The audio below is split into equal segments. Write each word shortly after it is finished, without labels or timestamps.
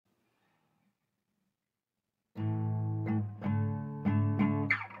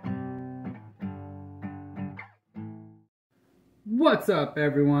What's up,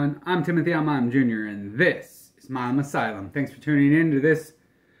 everyone? I'm Timothy Alman Jr., and this is Milamasylum. Thanks for tuning in to this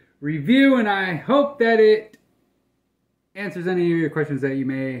review, and I hope that it answers any of your questions that you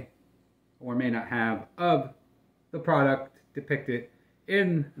may or may not have of the product depicted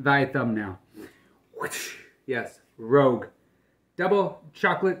in thy thumbnail. Yes, Rogue Double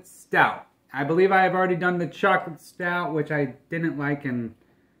Chocolate Stout. I believe I have already done the chocolate stout, which I didn't like, and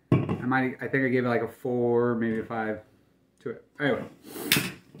I think I gave it like a 4, maybe a 5 to it. Anyway,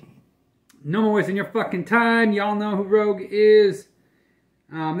 no more wasting your fucking time. Y'all know who Rogue is.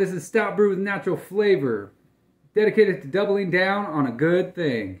 This is stout brewed with natural flavor, dedicated to doubling down on a good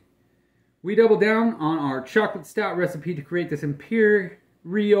thing. We double down on our chocolate stout recipe to create this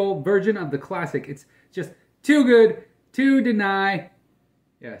imperial version of the classic. It's just too good to deny.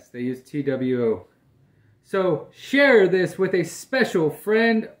 Yes, they use TWO. So share this with a special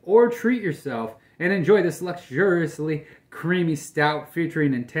friend or treat yourself and enjoy this luxuriously creamy stout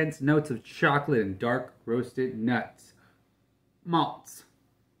featuring intense notes of chocolate and dark roasted nuts. Malts.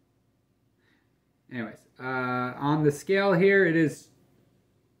 Anyways, on the scale here, it is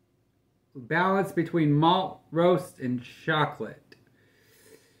balanced between malt, roast, and chocolate.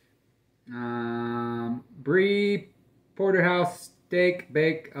 Brie Porterhouse Steak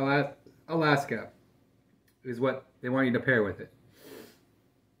Bake Alaska is what they want you to pair with it.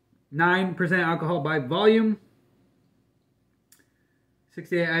 9% alcohol by volume,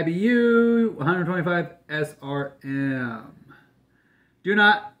 68 IBU, 125 SRM. Do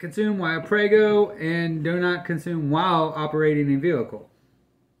not consume while prego, and do not consume while operating a vehicle.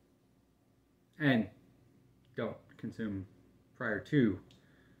 And don't consume prior to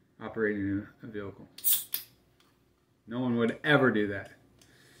operating a vehicle. No one would ever do that.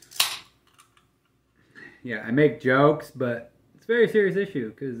 Yeah, I make jokes, but it's a very serious issue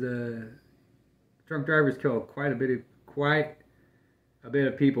because drunk drivers kill quite a bit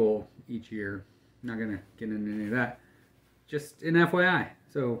of people each year. I'm not gonna get into any of that. Just an FYI,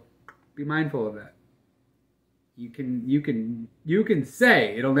 so be mindful of that. You can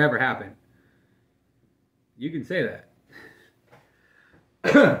say it'll never happen. You can say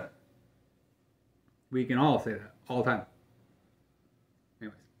that. We can all say that all the time.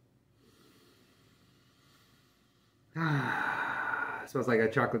 Smells like a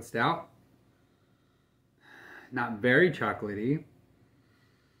chocolate stout. Not very chocolatey.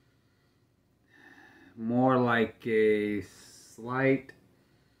 More like a slight...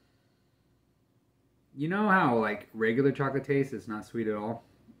 You know how like regular chocolate tastes? It's not sweet at all.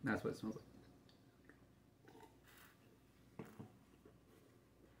 That's what it smells like.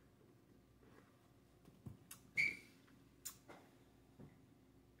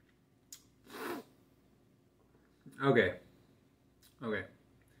 Okay.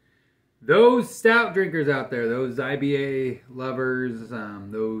 Those stout drinkers out there, those IBA lovers,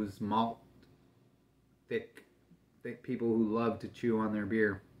 those malt thick people who love to chew on their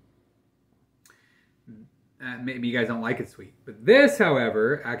beer. Maybe you guys don't like it sweet. But this,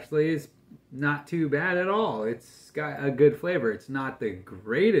 however, actually is not too bad at all. It's got a good flavor. It's not the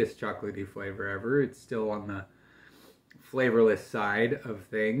greatest chocolatey flavor ever. It's still on the flavorless side of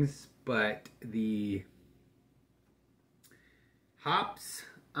things, but the hops,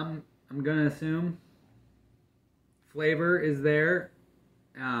 I'm gonna assume, flavor is there.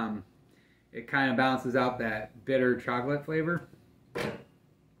 It kind of balances out that bitter chocolate flavor.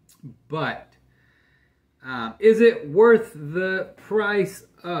 But is it worth the price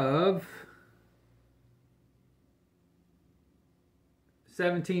of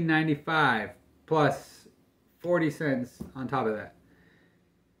 $17.95 plus 40 cents on top of that?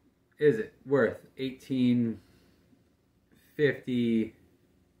 Is it worth $18.55?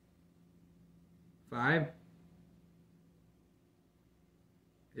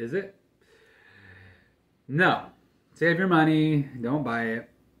 Is it? No. Save your money. Don't buy it.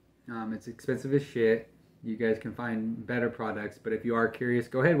 It's expensive as shit. You guys can find better products, but if you are curious,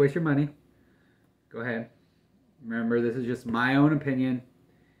 go ahead, waste your money. Go ahead. Remember, this is just my own opinion.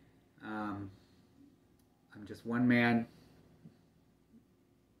 I'm just one man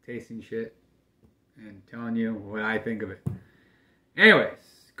tasting shit and telling you what I think of it.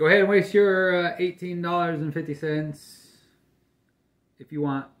 Anyways, go ahead and waste your $18.50 if you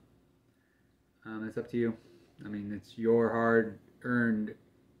want. It's up to you. I mean, it's your hard-earned,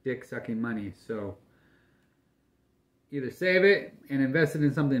 dick-sucking money. So either save it and invest it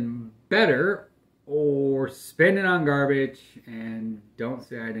in something better, or spend it on garbage and don't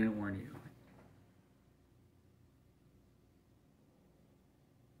say I didn't warn you.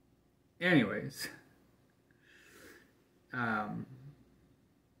 Anyways,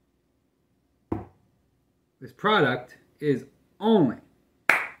 this product is only.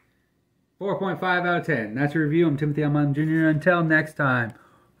 4.5 out of 10. That's your review. I'm Timothy. I'm Jr. Until next time,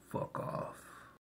 fuck off.